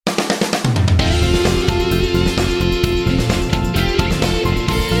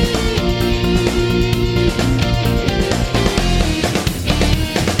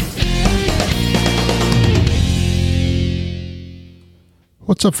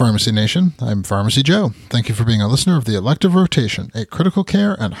What's up, Pharmacy Nation? I'm Pharmacy Joe. Thank you for being a listener of the Elective Rotation, a critical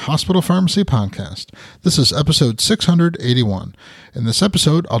care and hospital pharmacy podcast. This is episode 681. In this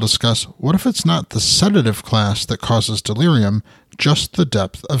episode, I'll discuss what if it's not the sedative class that causes delirium, just the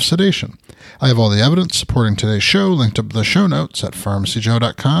depth of sedation. I have all the evidence supporting today's show linked up in the show notes at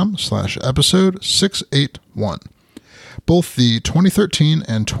pharmacyjoe.com/episode 681. Both the 2013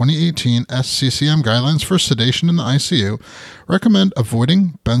 and 2018 SCCM guidelines for sedation in the ICU recommend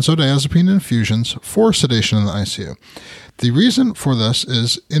avoiding benzodiazepine infusions for sedation in the ICU. The reason for this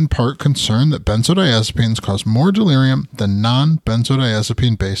is in part concern that benzodiazepines cause more delirium than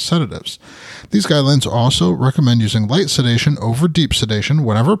non-benzodiazepine-based sedatives. These guidelines also recommend using light sedation over deep sedation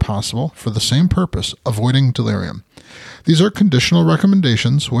whenever possible for the same purpose, avoiding delirium. These are conditional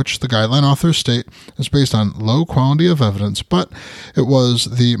recommendations, which the guideline authors state is based on low quality of evidence, but it was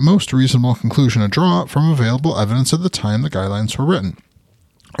the most reasonable conclusion to draw from available evidence at the time the guidelines were written.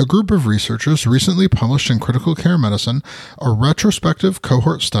 A group of researchers recently published in Critical Care Medicine a retrospective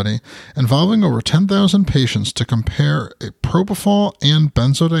cohort study involving over 10,000 patients to compare a propofol and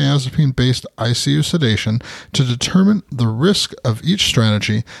benzodiazepine-based ICU sedation to determine the risk of each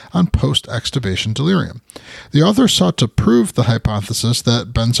strategy on post-extubation delirium. The authors sought to prove the hypothesis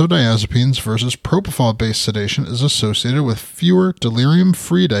that benzodiazepines versus propofol-based sedation is associated with fewer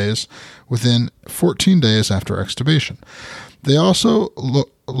delirium-free days within 14 days after extubation. They also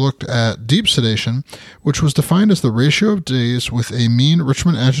looked at deep sedation, which was defined as the ratio of days with a mean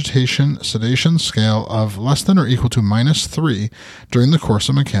Richmond agitation sedation scale of less than or equal to -3 during the course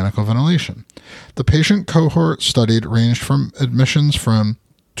of mechanical ventilation. The patient cohort studied ranged from admissions from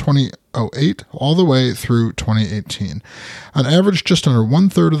 2008 all the way through 2018. On average, just under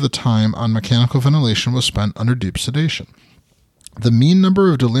one-third of the time on mechanical ventilation was spent under deep sedation. The mean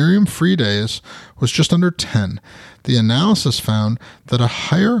number of delirium-free days was just under 10. The analysis found that a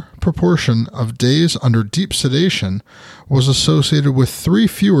higher proportion of days under deep sedation was associated with 3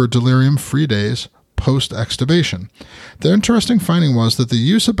 fewer delirium-free days post-extubation. The interesting finding was that the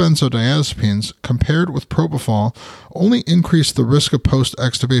use of benzodiazepines compared with propofol only increased the risk of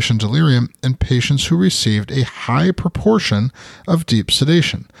post-extubation delirium in patients who received a high proportion of deep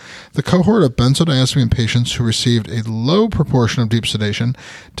sedation. The cohort of benzodiazepine patients who received a low proportion of deep sedation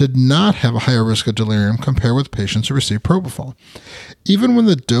did not have a higher risk of delirium compared with patients who received propofol. Even when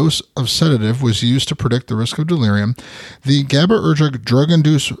the dose of sedative was used to predict the risk of delirium, the GABAergic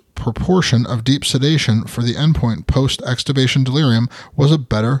drug-induced proportion of deep sedation for the endpoint post-extubation delirium was a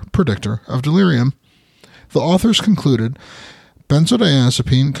better predictor of delirium. The authors concluded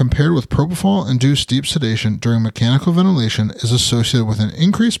benzodiazepine compared with propofol-induced deep sedation during mechanical ventilation is associated with an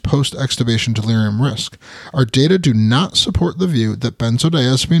increased post-extubation delirium risk. Our data do not support the view that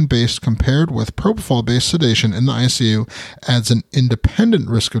benzodiazepine-based compared with propofol-based sedation in the ICU adds an independent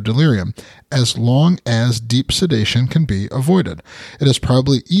risk of delirium, as long as deep sedation can be avoided. It is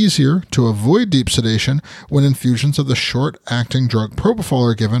probably easier to avoid deep sedation when infusions of the short-acting drug propofol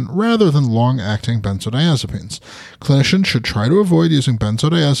are given rather than long-acting benzodiazepines. Clinicians should try to avoid using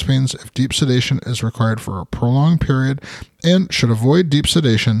benzodiazepines if deep sedation is required for a prolonged period and should avoid deep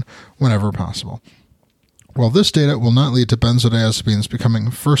sedation whenever possible. While this data will not lead to benzodiazepines becoming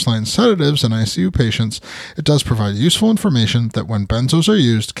first-line sedatives in ICU patients, it does provide useful information that when benzos are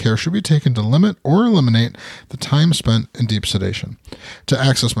used, care should be taken to limit or eliminate the time spent in deep sedation. To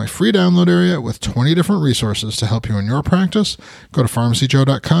access my free download area with 20 different resources to help you in your practice, go to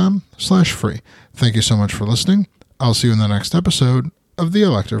pharmacyjoe.com/free. Thank you so much for listening. I'll see you in the next episode of the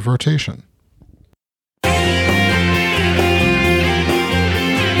Elective Rotation.